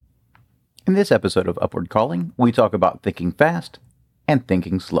In this episode of Upward Calling, we talk about thinking fast and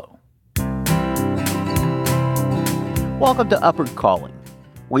thinking slow. Welcome to Upward Calling.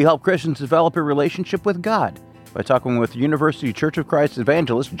 We help Christians develop a relationship with God by talking with University Church of Christ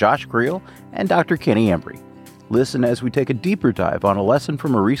evangelist Josh Creel and Dr. Kenny Embry. Listen as we take a deeper dive on a lesson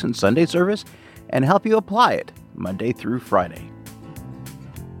from a recent Sunday service and help you apply it Monday through Friday.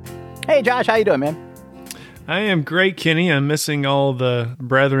 Hey Josh, how you doing, man? I am great, Kenny. I'm missing all the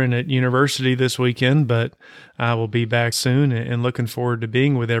brethren at university this weekend, but I will be back soon and looking forward to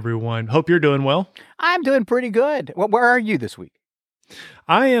being with everyone. Hope you're doing well. I'm doing pretty good. Where are you this week?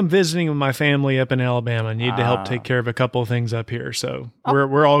 I am visiting with my family up in Alabama. I need to help take care of a couple of things up here, so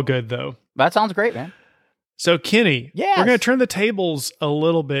we're all good, though. That sounds great, man. So, Kenny, Yes. we're going to turn the tables a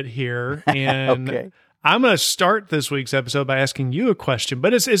little bit here, and Okay. I'm going to start this week's episode by asking you a question,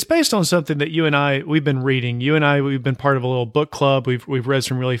 but it's based on something that we've been reading. We've been part of a little book club. We've read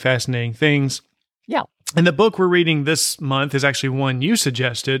some really fascinating things. Yeah. And the book we're reading this month is actually one you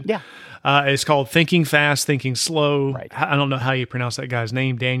suggested. Yeah. It's called Thinking Fast, Thinking Slow. Right. I don't know how you pronounce that guy's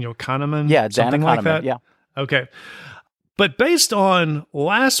name, Daniel Kahneman? Yeah, something Daniel like that? Kahneman, yeah. Okay. But based on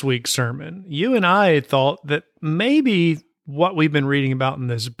last week's sermon, you and I thought that maybe what we've been reading about in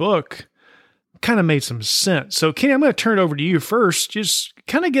this book kind of made some sense. So, Kenny, I'm going to turn it over to you first. Just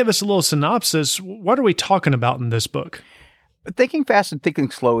kind of give us a little synopsis. What are we talking about in this book? Thinking Fast and Thinking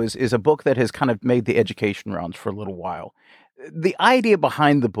Slow is a book that has kind of made the education rounds for a little while. The idea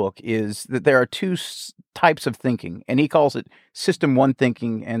behind the book is that there are two types of thinking, and he calls it System 1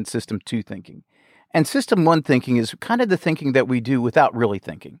 thinking and System 2 thinking. And System 1 thinking is kind of the thinking that we do without really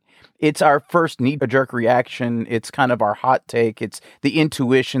thinking. It's our first knee-jerk reaction. It's kind of our hot take. It's the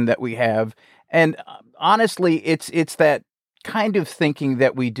intuition that we have. And honestly, it's that kind of thinking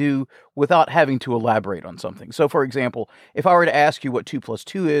that we do without having to elaborate on something. So, for example, if I were to ask you what 2 plus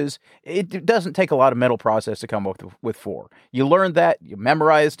 2 is, it doesn't take a lot of mental process to come up with 4. You learned that, you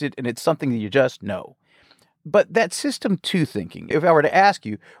memorized it, and it's something that you just know. But that System 2 thinking, if I were to ask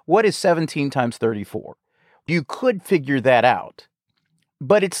you, what is 17 times 34? You could figure that out,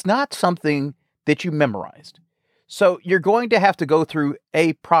 but it's not something that you memorized. So you're going to have to go through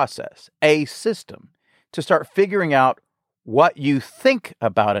a process, a system, to start figuring out what you think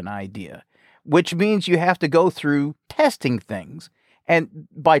about an idea, which means you have to go through testing things. And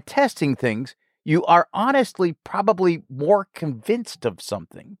by testing things, you are honestly probably more convinced of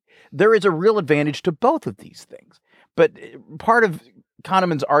something. There is a real advantage to both of these things. But part of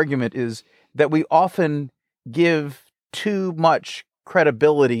Kahneman's argument is that we often give too much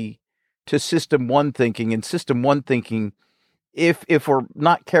credibility to System 1 thinking, and System 1 thinking, if we're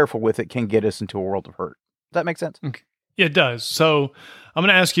not careful with it, can get us into a world of hurt. Does that make sense? Okay. Yeah, it does. So I'm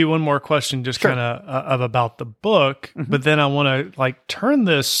going to ask you one more question, just kind of about the book, but then I want to turn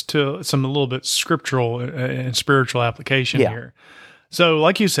this to a little bit scriptural and spiritual application here. So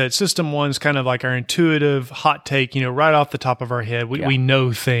like you said, System 1 is kind of like our intuitive hot take, right off the top of our head. We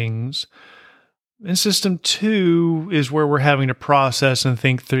know things. And System 2 is where we're having to process and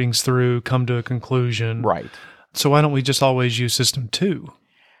think things through, come to a conclusion. Right. So why don't we just always use System 2?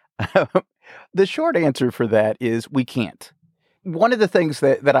 The short answer for that is we can't. One of the things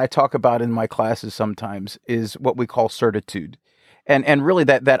that I talk about in my classes sometimes is what we call certitude. And really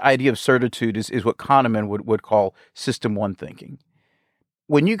that idea of certitude is what Kahneman would call System 1 thinking.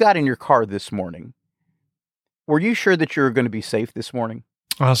 When you got in your car this morning, were you sure that you were going to be safe this morning?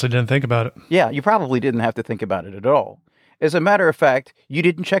 I honestly didn't think about it. Yeah, you probably didn't have to think about it at all. As a matter of fact, you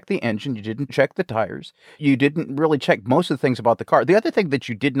didn't check the engine, you didn't check the tires, you didn't really check most of the things about the car. The other thing that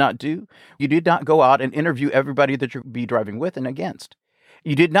you did not do, you did not go out and interview everybody that you'll be driving with and against.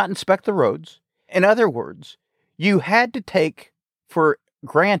 You did not inspect the roads. In other words, you had to take for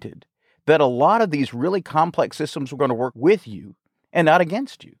granted that a lot of these really complex systems were going to work with you and not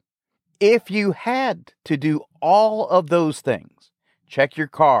against you. If you had to do all of those things, check your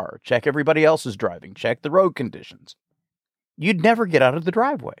car, check everybody else's driving, check the road conditions, you'd never get out of the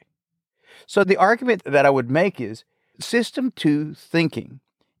driveway. So the argument that I would make is System 2 thinking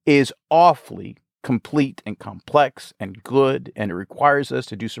is awfully complete and complex and good, and it requires us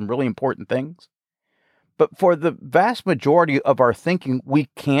to do some really important things. But for the vast majority of our thinking, we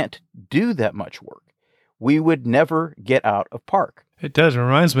can't do that much work. We would never get out of park. It does. It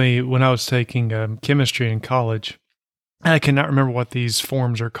reminds me when I was taking chemistry in college. I cannot remember what these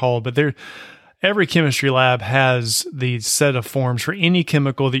forms are called, but every chemistry lab has the set of forms for any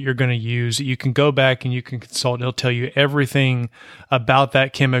chemical that you're going to use. You can go back and you can consult. It'll tell you everything about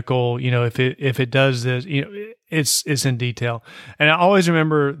that chemical. If it does this, it's in detail. And I always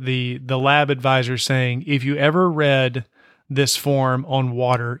remember the lab advisor saying, if you ever read this form on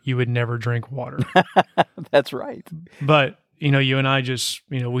water, you would never drink water. That's right. But, you and I just,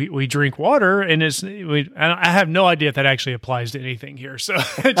 we drink water, and I have no idea if that actually applies to anything here. So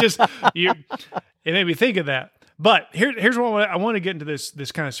it made me think of that. But here's what I want to get into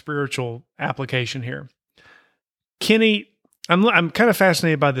this kind of spiritual application here. Kenny, I'm kind of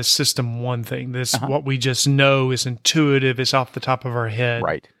fascinated by this system one thing. This what we just know is intuitive, it's off the top of our head.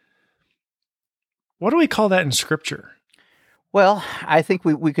 Right. What do we call that in Scripture? Well, I think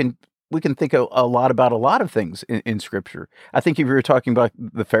we can think a lot about a lot of things in Scripture. I think if you were talking about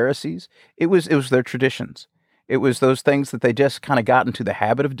the Pharisees, it was their traditions. It was those things that they just kind of got into the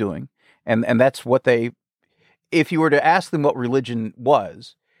habit of doing, and that's what they. If you were to ask them what religion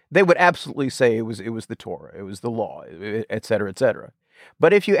was, they would absolutely say it was the Torah, it was the law, et cetera, et cetera.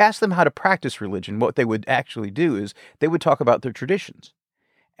 But if you ask them how to practice religion, what they would actually do is they would talk about their traditions.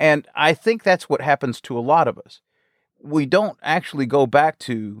 And I think that's what happens to a lot of us. We don't actually go back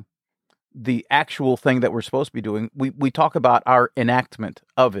to the actual thing that we're supposed to be doing. We talk about our enactment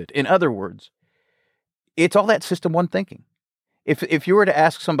of it. In other words, it's all that system one thinking. If you were to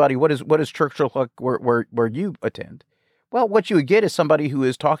ask somebody, what is church look like where you attend? Well, what you would get is somebody who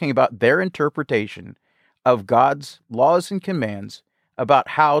is talking about their interpretation of God's laws and commands about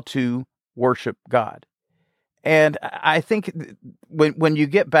how to worship God. And I think when you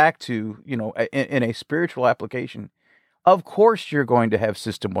get back to, in a spiritual application, of course you're going to have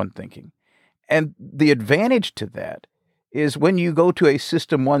system one thinking. And the advantage to that is when you go to a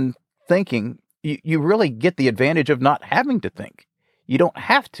system one thinking, you really get the advantage of not having to think. You don't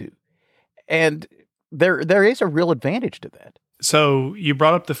have to. And there is a real advantage to that. So you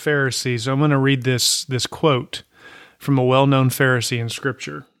brought up the Pharisees. I'm going to read this quote from a well-known Pharisee in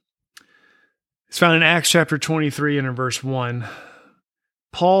Scripture. It's found in Acts chapter 23 and in verse 1.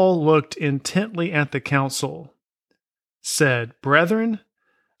 Paul looked intently at the council, said, "Brethren,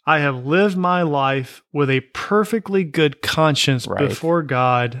 I have lived my life with a perfectly good conscience before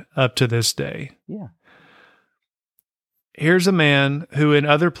God up to this day." Yeah. Here's a man who in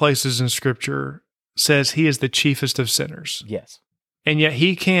other places in Scripture says he is the chiefest of sinners. Yes. And yet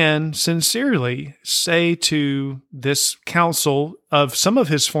he can sincerely say to this council of some of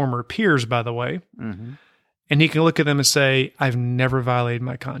his former peers, by the way, and he can look at them and say, "I've never violated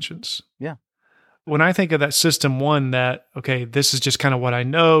my conscience." Yeah. When I think of that system one, that, okay, this is just kind of what I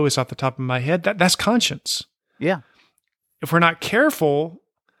know, it's off the top of my head, that's conscience. Yeah. If we're not careful,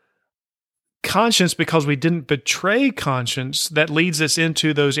 conscience, because we didn't betray conscience, that leads us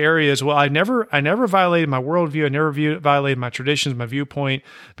into those areas. Well, I never violated my worldview. I never violated my traditions, my viewpoint,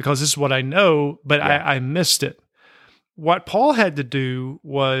 because this is what I know, but I missed it. What Paul had to do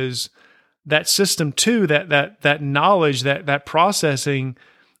was that system two, that knowledge, that processing.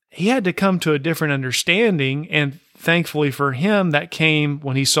 He had to come to a different understanding, and thankfully for him, that came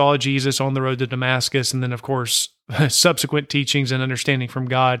when he saw Jesus on the road to Damascus, and then, of course, subsequent teachings and understanding from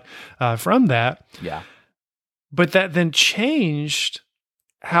God from that. Yeah. But that then changed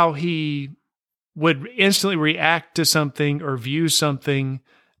how he would instantly react to something or view something,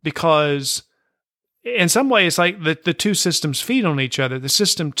 because in some way it's like the two systems feed on each other. The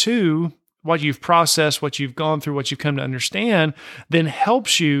system two, what you've processed, what you've gone through, what you've come to understand, then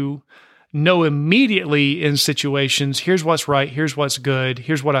helps you know immediately in situations, here's what's right, here's what's good,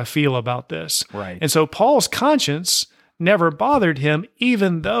 here's what I feel about this. Right. And so Paul's conscience never bothered him,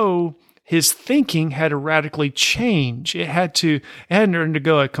 even though his thinking had to radically change. It had to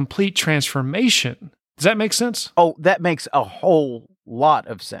undergo a complete transformation. Does that make sense? Oh, that makes a whole lot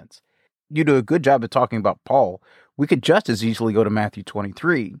of sense. You do a good job of talking about Paul. We could just as easily go to Matthew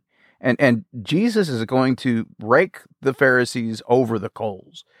 23. And Jesus is going to rake the Pharisees over the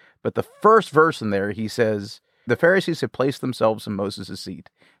coals. But the first verse in there, he says, "The Pharisees have placed themselves in Moses' seat.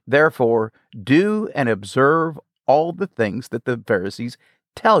 Therefore, do and observe all the things that the Pharisees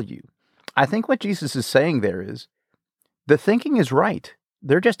tell you." I think what Jesus is saying there is, the thinking is right.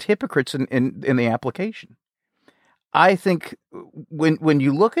 They're just hypocrites in the application. I think when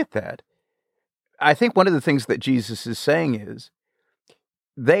you look at that, I think one of the things that Jesus is saying is,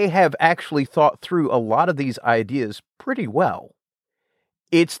 they have actually thought through a lot of these ideas pretty well.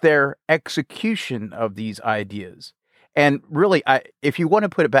 It's their execution of these ideas. And really, if you want to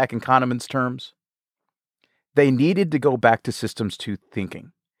put it back in Kahneman's terms, they needed to go back to systems two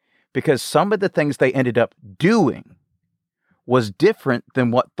thinking, because some of the things they ended up doing was different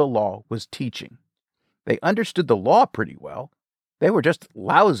than what the law was teaching. They understood the law pretty well. They were just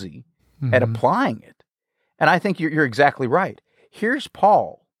lousy at applying it. And I think you're exactly right. Here's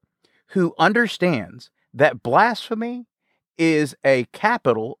Paul, who understands that blasphemy is a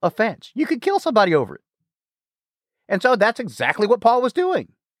capital offense. You could kill somebody over it. And so that's exactly what Paul was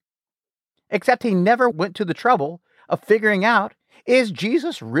doing. Except he never went to the trouble of figuring out, is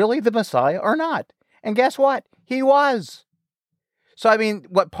Jesus really the Messiah or not? And guess what? He was. So, I mean,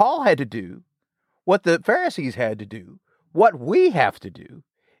 what Paul had to do, what the Pharisees had to do, what we have to do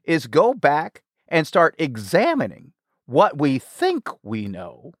is go back and start examining what we think we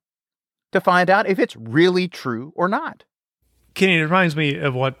know to find out if it's really true or not. Kenny, it reminds me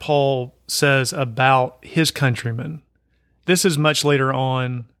of what Paul says about his countrymen. This is much later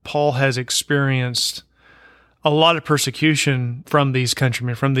on. Paul has experienced a lot of persecution from these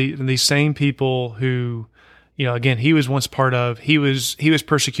countrymen, from these same people who, again, he was once part of. He was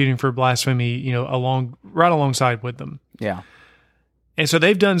persecuting for blasphemy, right alongside with them. Yeah. And so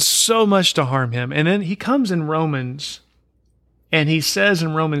they've done so much to harm him. And then he comes in Romans, and he says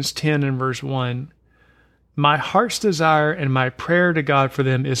in Romans 10 and verse 1, "My heart's desire and my prayer to God for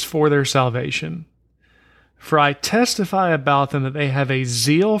them is for their salvation. For I testify about them that they have a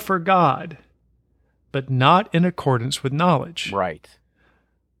zeal for God, but not in accordance with knowledge." Right.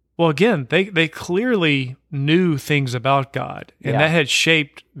 Well, again, they clearly knew things about God, and that had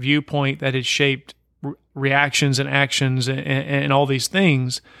shaped viewpoint, that had shaped reactions and actions and all these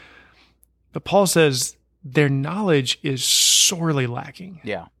things. But Paul says their knowledge is sorely lacking.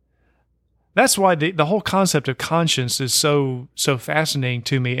 Yeah. That's why the whole concept of conscience is so fascinating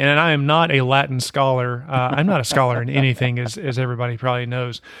to me. And I am not a Latin scholar. I'm not a scholar in anything, as everybody probably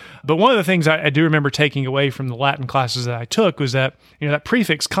knows. But one of the things I do remember taking away from the Latin classes that I took was that that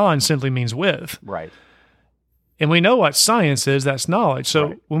prefix "con" simply means with. Right. And we know what science is. That's knowledge. So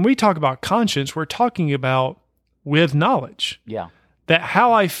right. When we talk about conscience, we're talking about with knowledge. Yeah. That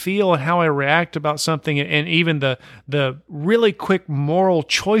how I feel and how I react about something, and even the really quick moral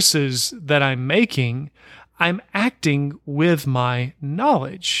choices that I'm making, I'm acting with my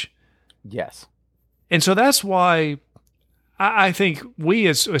knowledge. Yes. And so that's why I think we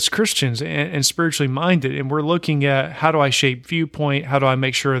as Christians and spiritually minded, and we're looking at how do I shape viewpoint, how do I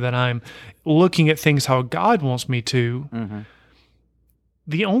make sure that I'm looking at things how God wants me to. Mm-hmm.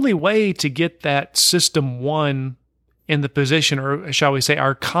 The only way to get that system one in the position, or shall we say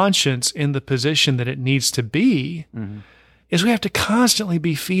our conscience in the position that it needs to be, is we have to constantly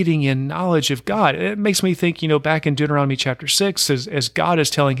be feeding in knowledge of God. It makes me think, back in Deuteronomy chapter 6, as God is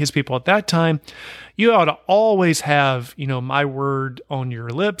telling his people at that time, you ought to always have, my word on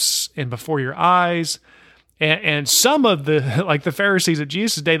your lips and before your eyes. And some of the, like the Pharisees of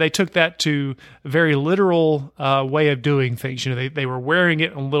Jesus' day, they took that to a very literal way of doing things. They were wearing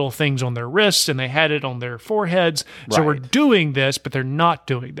it on little things on their wrists, and they had it on their foreheads. Right. So we're doing this, but they're not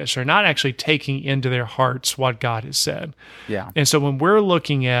doing this. They're not actually taking into their hearts what God has said. Yeah. And so when we're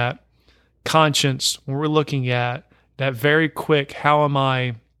looking at conscience, when we're looking at that very quick, how am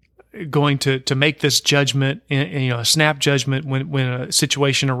I going to make this judgment, a snap judgment when a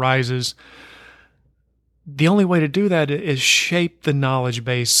situation arises, the only way to do that is shape the knowledge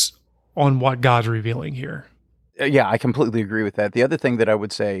base on what God's revealing here. Yeah, I completely agree with that. The other thing that I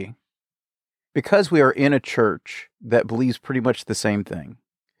would say, because we are in a church that believes pretty much the same thing,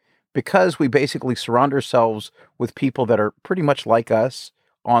 because we basically surround ourselves with people that are pretty much like us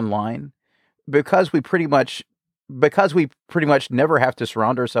online, because we pretty much never have to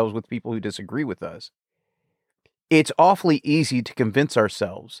surround ourselves with people who disagree with us, it's awfully easy to convince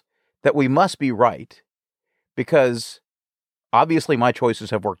ourselves that we must be right, because obviously my choices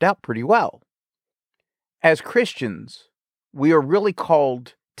have worked out pretty well. As Christians, we are really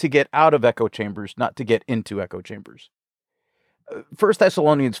called to get out of echo chambers, not to get into echo chambers. 1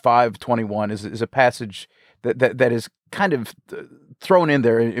 Thessalonians 5:21 is a passage that is kind of thrown in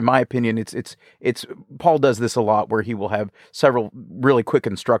there. In my opinion, it's Paul does this a lot, where he will have several really quick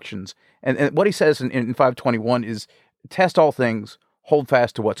instructions. And what he says in 5:21 is, test all things, hold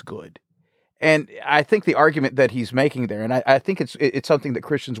fast to what's good. And I think the argument that he's making there, and I think it's something that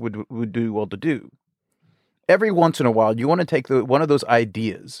Christians would do well to do. Every once in a while, you want to take one of those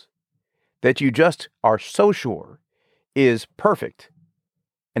ideas that you just are so sure is perfect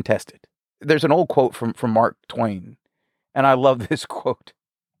and test it. There's an old quote from Mark Twain, and I love this quote.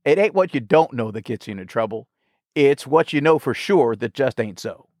 It ain't what you don't know that gets you into trouble. It's what you know for sure that just ain't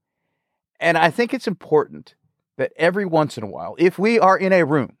so. And I think it's important that every once in a while, if we are in a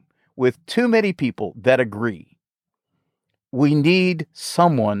room with too many people that agree, we need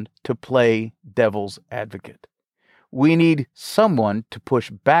someone to play devil's advocate. We need someone to push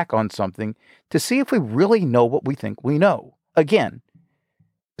back on something to see if we really know what we think we know. Again,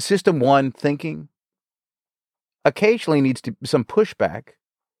 System 1 thinking occasionally needs some pushback,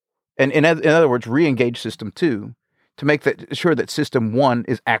 and in other words, re-engage System 2 to make sure that System 1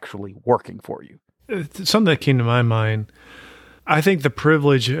 is actually working for you. something that came to my mind, I think the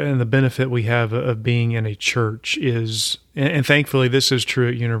privilege and the benefit we have of being in a church is, and thankfully this is true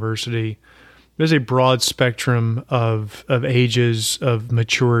at university, there's a broad spectrum of ages of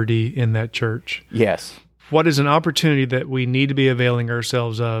maturity in that church. Yes. What is an opportunity that we need to be availing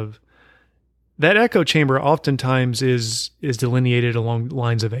ourselves of? That echo chamber oftentimes is delineated along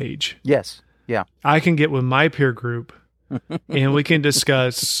lines of age. Yes. Yeah. I can get with my peer group and we can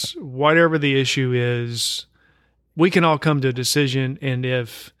discuss whatever the issue is. We can all come to a decision. And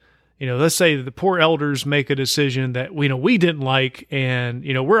if, let's say the poor elders make a decision that, we didn't like, and,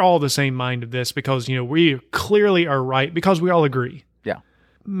 we're all the same mind of this because, we clearly are right because we all agree. Yeah.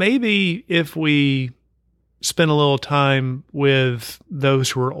 Maybe if we spend a little time with those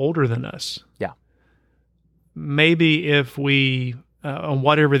who are older than us. Yeah. Maybe if we, on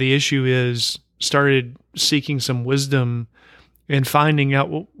whatever the issue is, started seeking some wisdom and finding out,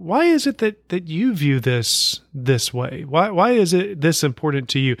 well, why is it that you view this way? Why is it this important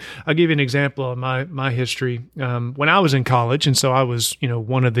to you? I'll give you an example of my history. When I was in college, and so I was,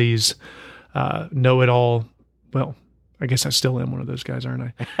 one of these know-it-all. Well, I guess I still am one of those guys,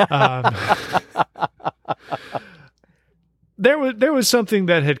 aren't I? There was something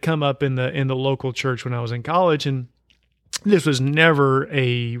that had come up in the local church when I was in college, and this was never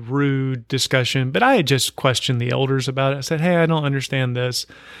a rude discussion, but I had just questioned the elders about it. I said, hey, I don't understand this.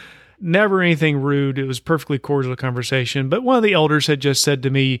 Never anything rude. It was perfectly cordial conversation. But one of the elders had just said to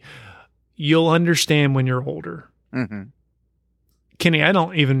me, you'll understand when you're older. Mm-hmm. Kenny, I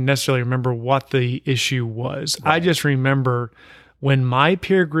don't even necessarily remember what the issue was. Right. I just remember when my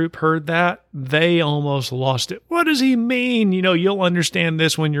peer group heard that, they almost lost it. What does he mean? You'll understand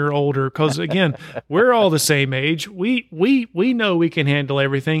this when you're older. Because again, we're all the same age. We know we can handle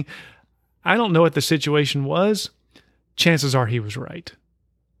everything. I don't know what the situation was. Chances are he was right.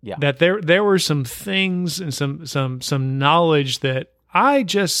 Yeah. That there were some things and some knowledge that I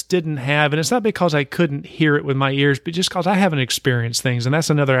just didn't have. And it's not because I couldn't hear it with my ears, but just because I haven't experienced things. And that's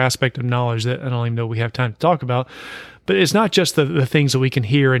another aspect of knowledge that I don't even know we have time to talk about. But it's not just the things that we can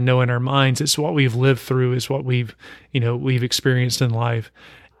hear and know in our minds. It's what we've lived through. It's what we've experienced in life.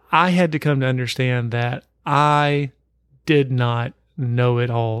 I had to come to understand that I did not know it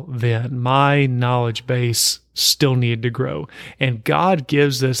all then. My knowledge base still needed to grow. And God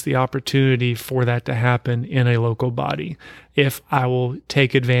gives us the opportunity for that to happen in a local body if I will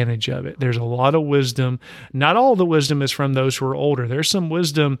take advantage of it. There's a lot of wisdom. Not all the wisdom is from those who are older. There's some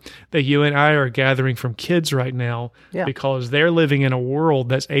wisdom that you and I are gathering from kids right now because they're living in a world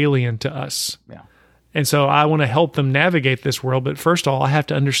that's alien to us. Yeah. And so I want to help them navigate this world. But first of all, I have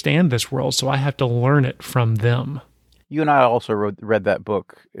to understand this world, so I have to learn it from them. You and I also read that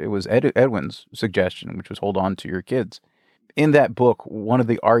book. It was Edwin's suggestion, which was hold on to your kids. In that book, one of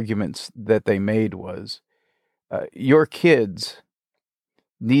the arguments that they made was your kids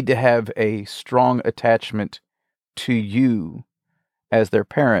need to have a strong attachment to you as their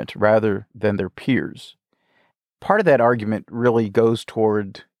parent rather than their peers. Part of that argument really goes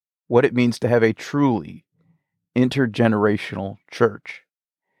toward what it means to have a truly intergenerational church.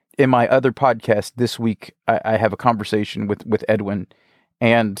 In my other podcast this week, I have a conversation with Edwin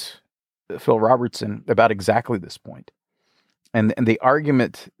and Phil Robertson about exactly this point. And the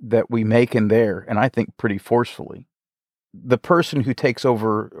argument that we make in there, and I think pretty forcefully, the person who takes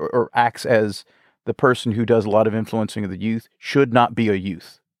over or acts as the person who does a lot of influencing of the youth should not be a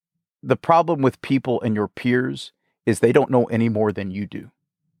youth. The problem with people and your peers is they don't know any more than you do.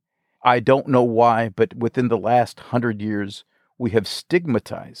 I don't know why, but within the last 100 years, we have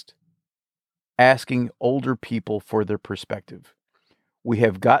stigmatized asking older people for their perspective. We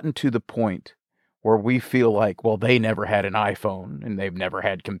have gotten to the point where we feel like, well, they never had an iPhone and they've never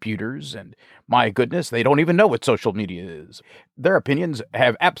had computers, and my goodness, they don't even know what social media is. Their opinions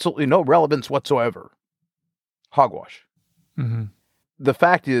have absolutely no relevance whatsoever. Hogwash. Mm-hmm. The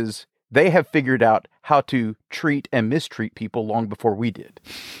fact is, they have figured out how to treat and mistreat people long before we did.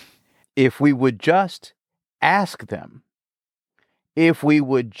 If we would just ask them, if we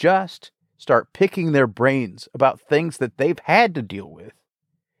would just start picking their brains about things that they've had to deal with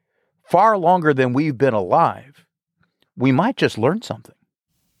far longer than we've been alive, we might just learn something.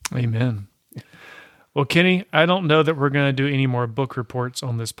 Amen. Well, Kenny, I don't know that we're going to do any more book reports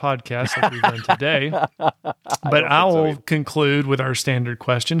on this podcast like we've done today, but I will conclude with our standard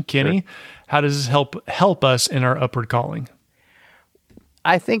question. Kenny, sure. How does this help us in our upward calling?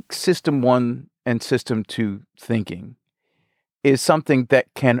 I think System 1 and System 2 thinking is something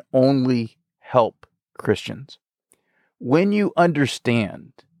that can only help Christians. When you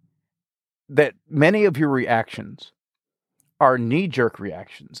understand that many of your reactions are knee-jerk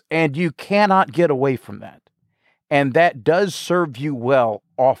reactions, and you cannot get away from that. And that does serve you well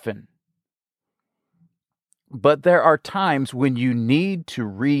often. But there are times when you need to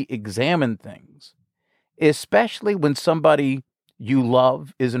re-examine things, especially when somebody you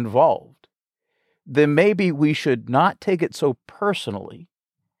love is involved. Then maybe we should not take it so personally.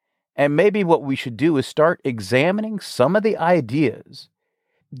 And maybe what we should do is start examining some of the ideas,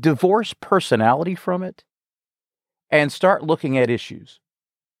 divorce personality from it, and start looking at issues.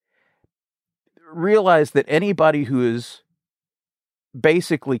 Realize that anybody who is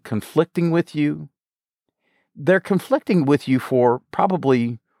basically conflicting with you, they're conflicting with you for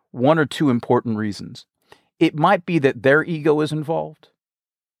probably one or two important reasons. It might be that their ego is involved,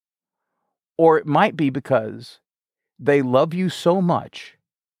 or it might be because they love you so much,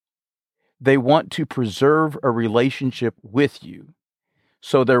 they want to preserve a relationship with you,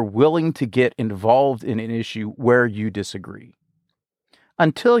 so they're willing to get involved in an issue where you disagree.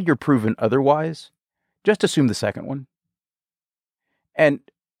 Until you're proven otherwise, just assume the second one and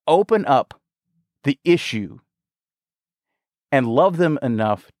open up the issue and love them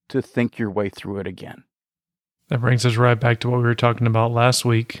enough to think your way through it again. That brings us right back to what we were talking about last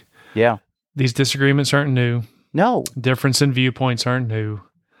week. Yeah. These disagreements aren't new. No. Difference in viewpoints aren't new.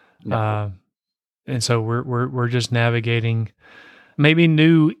 No. And so we're just navigating maybe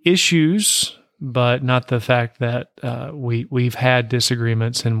new issues, but not the fact that we've had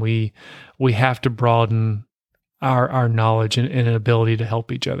disagreements, and we have to broaden our knowledge and ability to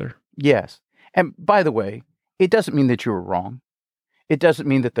help each other. Yes. And by the way, it doesn't mean that you were wrong. It doesn't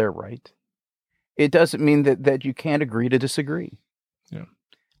mean that they're right. It doesn't mean that you can't agree to disagree. Yeah.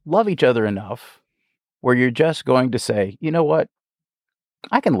 Love each other enough where you're just going to say, you know what?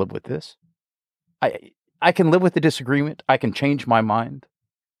 I can live with this. I can live with the disagreement. I can change my mind.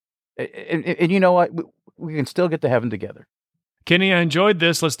 And you know what? We can still get to heaven together. Kenny, I enjoyed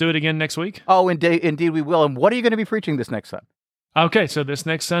this. Let's do it again next week. Oh, indeed we will. And what are you going to be preaching this next time? Okay, so this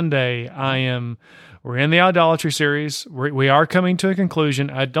next Sunday, we're in the idolatry series. We are coming to a conclusion.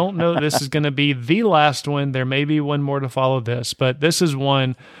 I don't know this is going to be the last one. There may be one more to follow this, but this is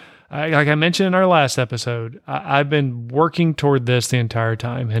one, like I mentioned in our last episode, I've been working toward this the entire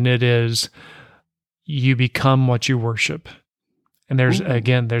time, and it is, you become what you worship. And there's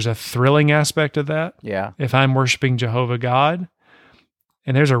a thrilling aspect of that. Yeah. If I'm worshiping Jehovah God,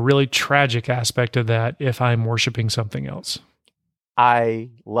 and there's a really tragic aspect of that if I'm worshiping something else. I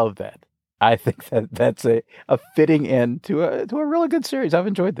love that. I think that's a fitting end to a really good series. I've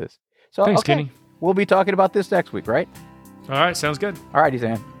enjoyed this. So thanks, okay, Kenny. We'll be talking about this next week, right? All right, sounds good. All righty,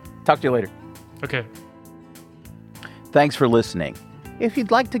 Zan. Talk to you later. Okay. Thanks for listening. If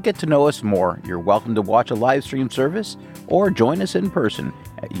you'd like to get to know us more, you're welcome to watch a live stream service or join us in person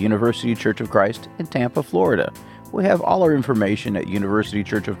at University Church of Christ in Tampa, Florida. We have all our information at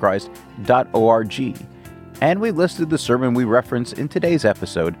universitychurchofchrist.org. And we listed the sermon we reference in today's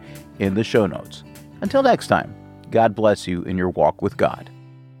episode in the show notes. Until next time, God bless you in your walk with God.